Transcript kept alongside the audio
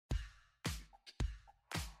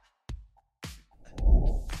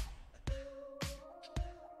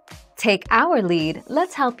Take our lead,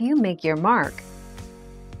 let's help you make your mark.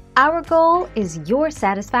 Our goal is your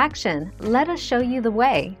satisfaction. Let us show you the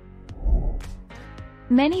way.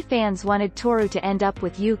 Many fans wanted Tohru to end up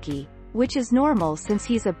with Yuki, which is normal since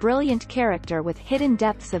he's a brilliant character with hidden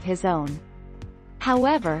depths of his own.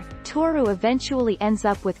 However, Tohru eventually ends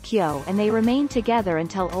up with Kyo and they remain together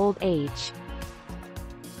until old age.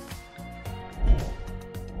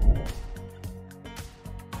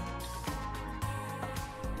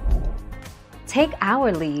 Take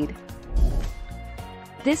our lead.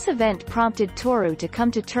 This event prompted Tohru to come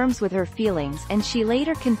to terms with her feelings and she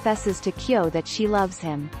later confesses to Kyo that she loves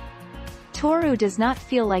him. Tohru does not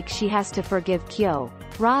feel like she has to forgive Kyo,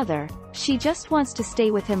 rather, she just wants to stay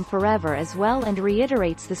with him forever as well and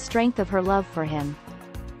reiterates the strength of her love for him.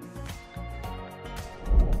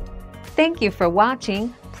 Thank you for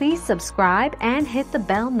watching. Please subscribe and hit the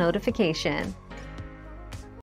bell notification.